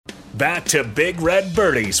back to Big Red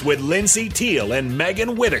Birdies with Lindsay Teal and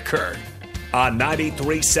Megan Whitaker on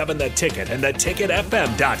 93.7 The Ticket and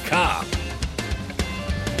theticketfm.com.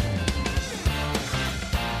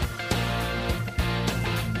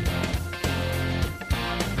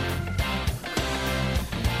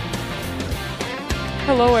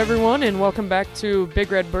 Hello, everyone, and welcome back to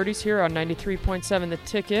Big Red Birdies here on 93.7 The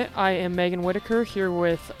Ticket. I am Megan Whitaker here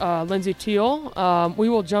with Lindsay Teal. We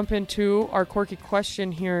will jump into our quirky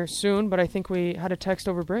question here soon, but I think we had a text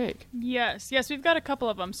over break. Yes, we've got a couple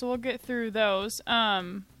of them, so we'll get through those.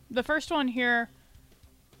 The first one here,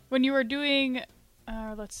 when you were doing,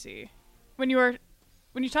 when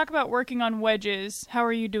you talk about working on wedges, how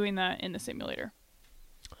are you doing that in the simulator?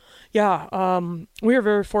 Yeah, we are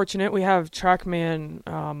very fortunate. We have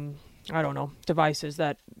TrackMan, devices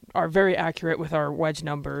that are very accurate with our wedge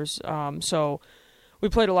numbers. So we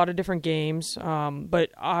played a lot of different games,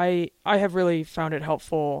 but I have really found it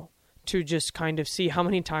helpful to just kind of see how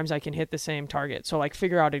many times I can hit the same target. So like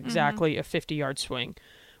figure out exactly a 50-yard swing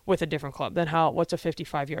with a different club. Then what's a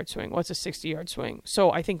 55-yard swing? What's a 60-yard swing? So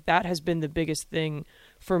I think that has been the biggest thing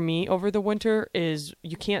for me over the winter is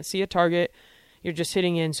you can't see a target. You're just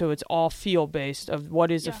hitting in, so it's all feel-based of what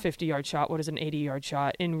is a 50-yard shot, what is an 80-yard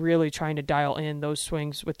shot, and really trying to dial in those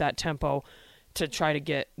swings with that tempo to try to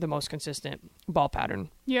get the most consistent ball pattern.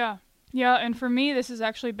 Yeah, and for me, this has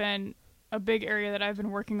actually been a big area that I've been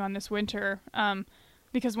working on this winter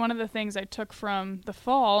because one of the things I took from the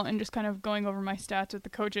fall and just kind of going over my stats with the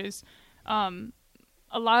coaches, a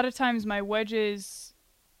lot of times my wedges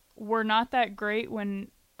were not that great when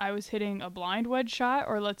I was hitting a blind wedge shot,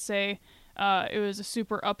 or let's say it was a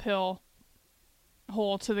super uphill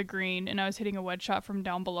hole to the green and I was hitting a wedge shot from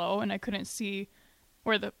down below and I couldn't see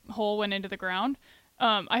where the hole went into the ground.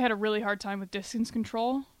 I had a really hard time with distance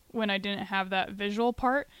control when I didn't have that visual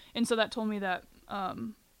part. And so that told me that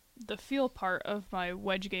the feel part of my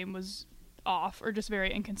wedge game was off or just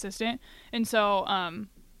very inconsistent. And so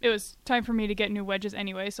it was time for me to get new wedges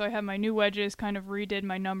anyway. So I had my new wedges, kind of redid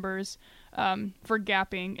my numbers for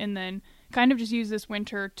gapping, and then kind of just used this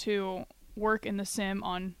winter to work in the sim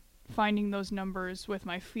on finding those numbers with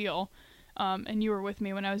my feel. And you were with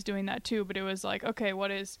me when I was doing that too, but it was like, okay,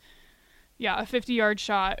 what is, a 50-yard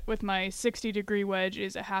shot with my 60-degree wedge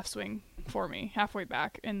is a half swing for me, halfway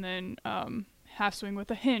back, and then half swing with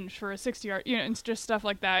a hinge for a 60-yard, it's just stuff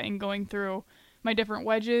like that, and going through my different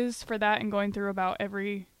wedges for that and going through about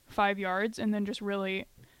every 5 yards and then just really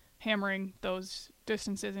hammering those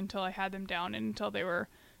distances until I had them down and until they were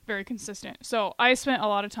very consistent. So I spent a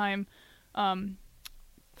lot of time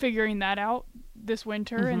figuring that out this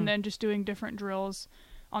winter, and then just doing different drills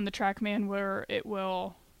on the TrackMan where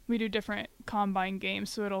we do different combine games,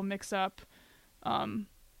 so it'll mix up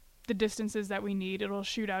the distances that we need. It'll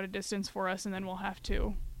shoot out a distance for us, and then we'll have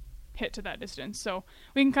to hit to that distance. So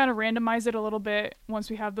we can kind of randomize it a little bit once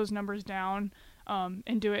we have those numbers down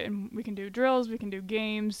and do it. And we can do drills, we can do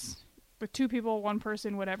games with 2 people, 1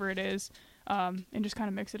 person, whatever it is. And just kind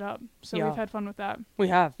of mix it up. So we've had fun with that. We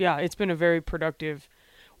have, It's been a very productive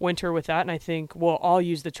winter with that, and I think we'll all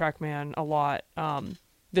use the TrackMan a lot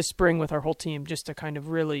this spring with our whole team just to kind of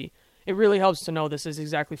it really helps to know this is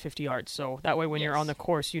exactly 50 yards. So that way when you're on the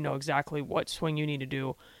course, you know exactly what swing you need to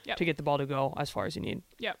do to get the ball to go as far as you need.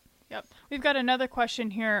 Yep. We've got another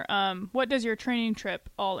question here. What does your training trip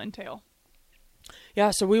all entail? Yeah,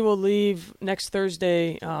 so we will leave next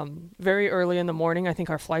Thursday very early in the morning. I think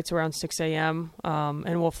our flight's around 6 a.m.,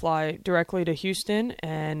 and we'll fly directly to Houston.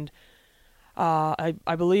 And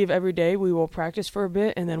I believe every day we will practice for a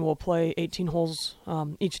bit, and then we'll play 18 holes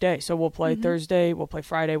each day. So we'll play Thursday, we'll play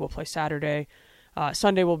Friday, we'll play Saturday.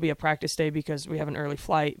 Sunday will be a practice day because we have an early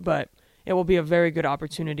flight, but it will be a very good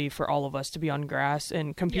opportunity for all of us to be on grass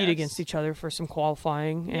and compete against each other for some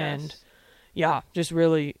qualifying and just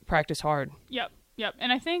really practice hard. Yep.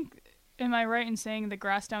 And I think, am I right in saying the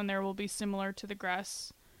grass down there will be similar to the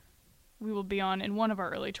grass we will be on in one of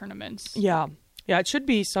our early tournaments? Yeah, it should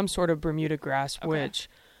be some sort of Bermuda grass, which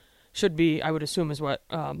should be, I would assume, is what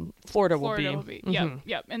Florida will be.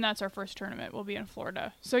 Yep. And that's our first tournament. We'll be in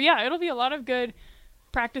Florida. So, it'll be a lot of good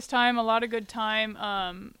practice time, a lot of good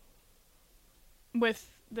time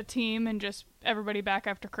with the team and just everybody back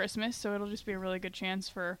after Christmas. So it'll just be a really good chance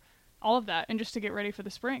for all of that and just to get ready for the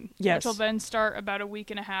spring. Yes. Which will then start about a week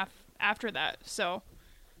and a half after that. So,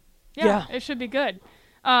 it should be good.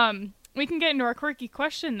 We can get into our quirky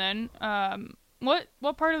question then.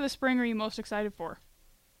 What part of the spring are you most excited for?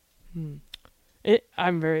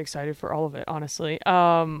 I'm very excited for all of it, honestly.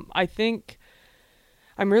 I think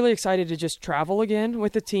I'm really excited to just travel again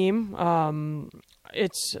with the team.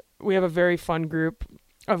 We have a very fun group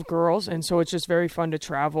of girls, and so it's just very fun to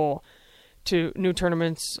travel to new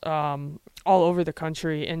tournaments all over the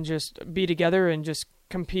country and just be together and just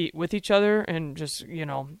compete with each other. And just,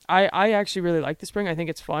 I actually really like the spring. I think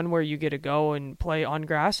it's fun where you get to go and play on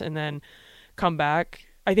grass and then come back.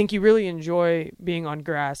 I think you really enjoy being on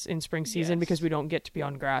grass in spring season because we don't get to be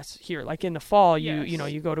on grass here. Like in the fall,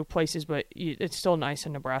 you go to places, but it's still nice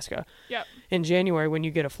in Nebraska. Yep. In January, when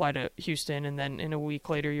you get to fly to Houston and then in a week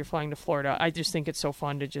later you're flying to Florida, I just think it's so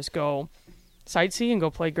fun to just go sightsee and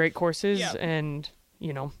go play great courses. And,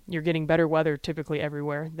 you're getting better weather typically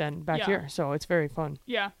everywhere than back here. So it's very fun.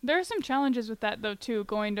 Yeah. There are some challenges with that, though, too.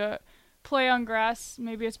 Going to play on grass,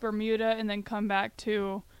 maybe it's Bermuda, and then come back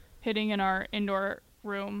to hitting in our indoor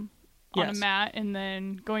room on a mat, and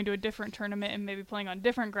then going to a different tournament and maybe playing on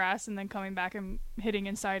different grass and then coming back and hitting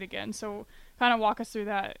inside again. So kind of walk us through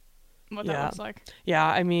that, what that looks like. Yeah,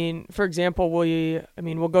 I mean, for example,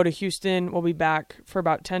 we'll go to Houston, we'll be back for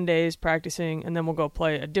about 10 days practicing, and then we'll go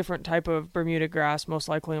play a different type of Bermuda grass, most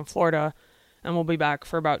likely in Florida, and we'll be back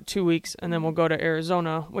for about 2 weeks, and then we'll go to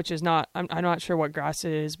Arizona, which is not, I'm not sure what grass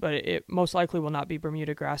it is, but it most likely will not be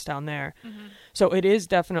Bermuda grass down there. Mm-hmm. So it is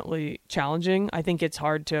definitely challenging. I think it's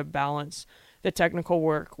hard to balance the technical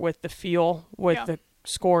work with the feel, with the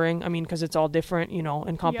scoring. I mean, because it's all different,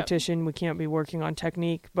 in competition, we can't be working on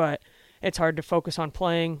technique, but it's hard to focus on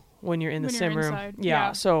playing when you're in the sim room.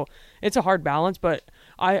 Yeah, so it's a hard balance, but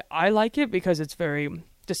I like it because it's very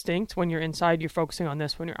distinct. When you're inside, you're focusing on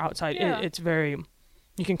this. When you're outside, it's very,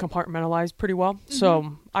 you can compartmentalize pretty well. Mm-hmm.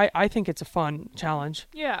 So I think it's a fun challenge.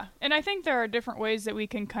 Yeah, and I think there are different ways that we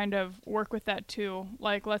can kind of work with that too.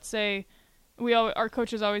 Like, let's say our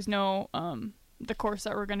coaches always know the course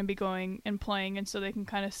that we're going to be going and playing, and so they can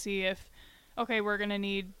kind of see if, okay, we're going to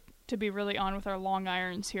need to be really on with our long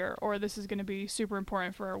irons here, or this is going to be super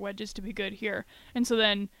important for our wedges to be good here. And so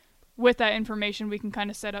then with that information, we can kind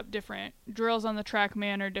of set up different drills on the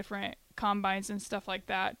TrackMan or different combines and stuff like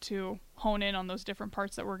that to hone in on those different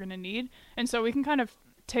parts that we're going to need. And so we can kind of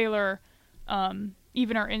tailor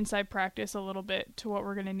even our inside practice a little bit to what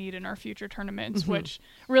we're going to need in our future tournaments, mm-hmm. which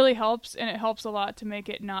really helps. And it helps a lot to make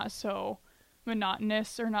it not so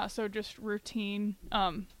monotonous or not so just routine.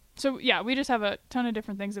 So yeah, we just have a ton of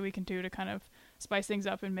different things that we can do to kind of spice things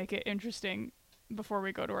up and make it interesting before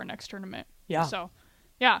we go to our next tournament. Yeah. So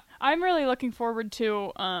yeah, I'm really looking forward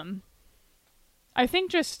to, I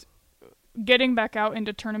think just getting back out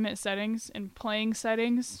into tournament settings and playing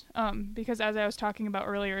settings, because as I was talking about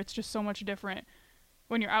earlier, it's just so much different.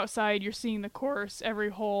 When you're outside, you're seeing the course, every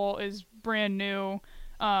hole is brand new,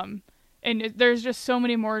 and there's just so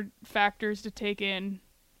many more factors to take in,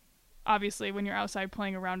 obviously, when you're outside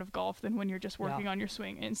playing a round of golf than when you're just working on your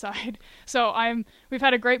swing inside. So we've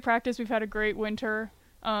had a great practice, we've had a great winter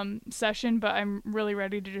session, but I'm really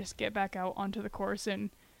ready to just get back out onto the course and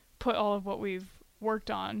put all of what we've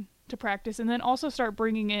worked on to practice, and then also start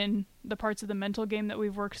bringing in the parts of the mental game that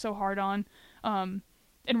we've worked so hard on,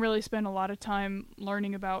 and really spend a lot of time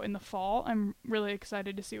learning about in the fall. I'm really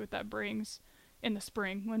excited to see what that brings in the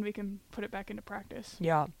spring when we can put it back into practice.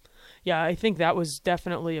 Yeah, I think that was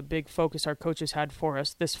definitely a big focus our coaches had for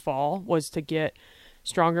us this fall, was to get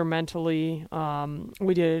stronger mentally.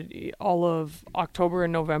 We did all of October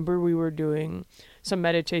and November. We were doing some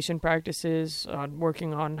meditation practices,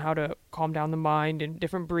 working on how to calm down the mind and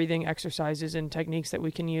different breathing exercises and techniques that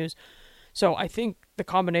we can use. So I think the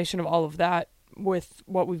combination of all of that with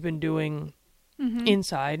what we've been doing mm-hmm.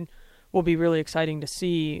 inside will be really exciting to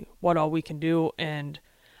see what all we can do. And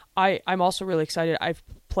I'm also really excited. I've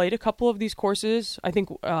played a couple of these courses. I think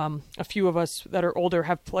a few of us that are older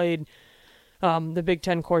have played the Big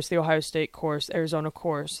Ten course, the Ohio State course, Arizona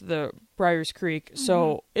course, the Briars Creek. Mm-hmm.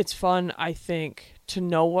 So it's fun, I think, to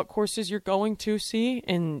know what courses you're going to see,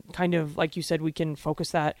 and kind of, like you said, we can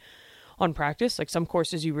focus that on practice. Like some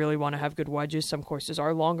courses you really want to have good wedges. Some courses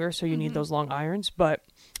are longer, so you mm-hmm. need those long irons. But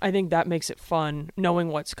I think that makes it fun, knowing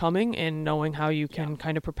what's coming and knowing how you can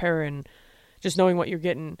kind of prepare and just knowing what you're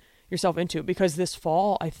getting yourself into. Because this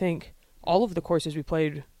fall, I think all of the courses we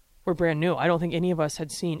played were brand new. I don't think any of us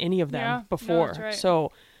had seen any of them before. No, that's right.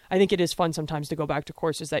 So I think it is fun sometimes to go back to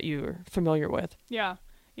courses that you're familiar with. Yeah.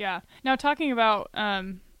 Now talking about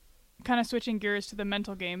kind of switching gears to the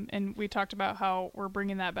mental game, and we talked about how we're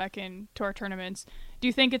bringing that back into our tournaments. Do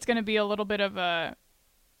you think it's going to be a little bit of a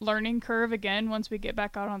learning curve again once we get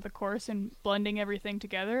back out on the course and blending everything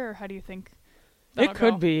together, or how do you think that'll It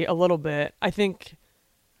could be a little bit. I think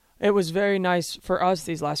it was very nice for us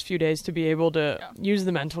these last few days to be able to use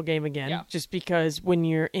the mental game again, just because when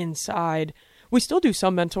you're inside, we still do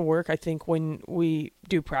some mental work. I think when we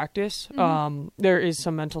do practice, there is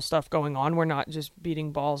some mental stuff going on. We're not just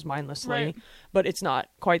beating balls mindlessly, Right. but it's not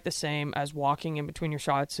quite the same as walking in between your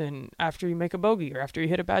shots. And after you make a bogey or after you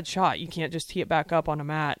hit a bad shot, you can't just tee it back up on a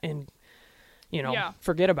mat and,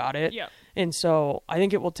 forget about it. Yeah. And so I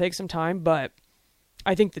think it will take some time, but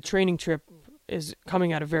I think the training trip is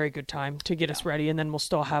coming at a very good time to get us ready. And then we'll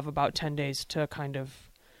still have about 10 days to kind of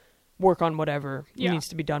work on whatever needs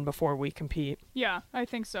to be done before we compete. Yeah, I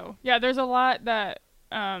think so. Yeah, there's a lot that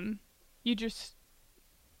you just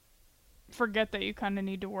forget that you kind of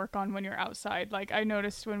need to work on when you're outside. Like I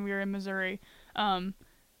noticed when we were in Missouri,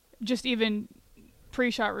 just even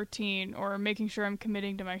pre-shot routine or making sure I'm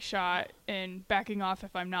committing to my shot and backing off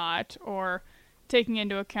if I'm not, or taking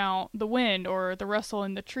into account the wind or the rustle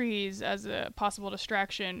in the trees as a possible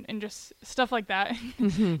distraction and just stuff like that.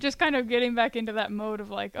 Just kind of getting back into that mode of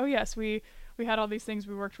like, oh yes, we had all these things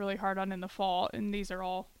we worked really hard on in the fall, and these are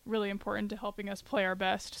all really important to helping us play our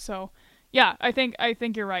best. So yeah, I think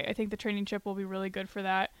you're right. I think the training trip will be really good for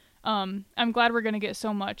that. I'm glad we're going to get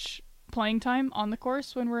so much playing time on the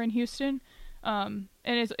course when we're in Houston. And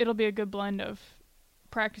it'll be a good blend of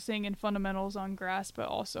practicing and fundamentals on grass, but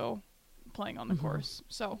also playing on the course.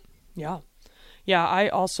 So yeah, I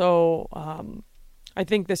also I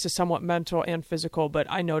think this is somewhat mental and physical, but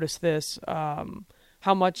I noticed this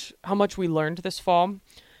how much we learned this fall.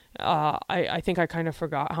 I think I kind of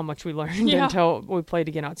forgot how much we learned until we played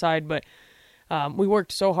again outside, but we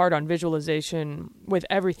worked so hard on visualization with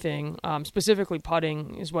everything. Specifically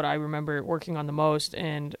putting is what I remember working on the most,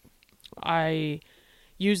 and I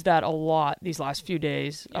used that a lot these last few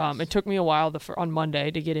days. Yes. It took me a while on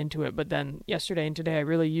Monday to get into it, but then yesterday and today I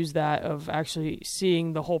really used that of actually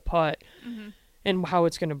seeing the whole putt and how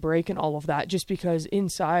it's going to break and all of that, just because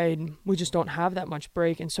inside we just don't have that much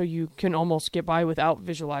break, and so you can almost get by without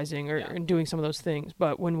visualizing and doing some of those things.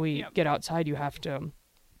 But when we get outside, you have to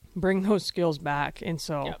bring those skills back, and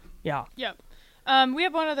so we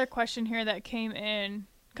have one other question here that came in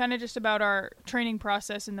kind of just about our training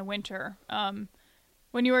process in the winter.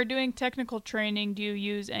 When you are doing technical training, do you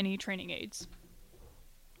use any training aids?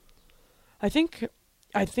 I think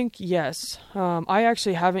yes. I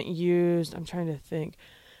actually haven't used, I'm trying to think.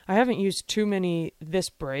 I haven't used too many this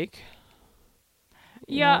break.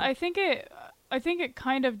 Yeah, I think it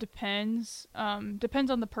kind of depends.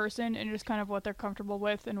 Depends on the person and just kind of what they're comfortable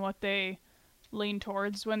with and what they lean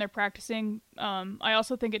towards when they're practicing. I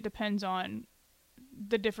also think it depends on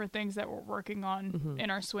the different things that we're working on in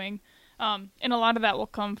our swing. And a lot of that will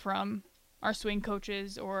come from our swing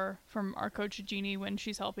coaches or from our coach Jeannie when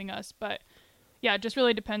she's helping us. But yeah, it just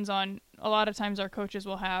really depends on, a lot of times our coaches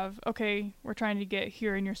will have, okay, we're trying to get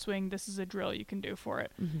here in your swing. This is a drill you can do for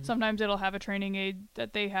it. Sometimes it'll have a training aid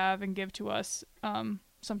that they have and give to us.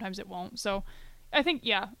 Sometimes it won't. So I think,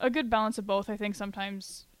 a good balance of both. I think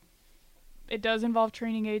sometimes it does involve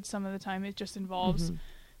training aids. Some of the time it just involves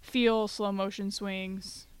feel, slow motion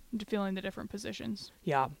swings, feeling the different positions.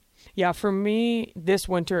 Yeah, for me, this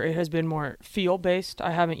winter, it has been more feel-based.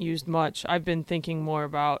 I haven't used much. I've been thinking more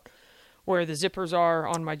about where the zippers are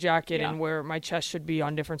on my jacket and where my chest should be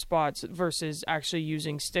on different spots versus actually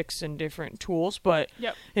using sticks and different tools. But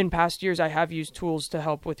in past years, I have used tools to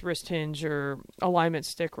help with wrist hinge or alignment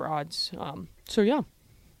stick rods.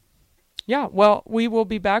 Well, we will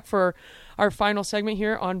be back for our final segment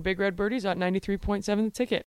here on Big Red Birdies at 93.7 The Ticket.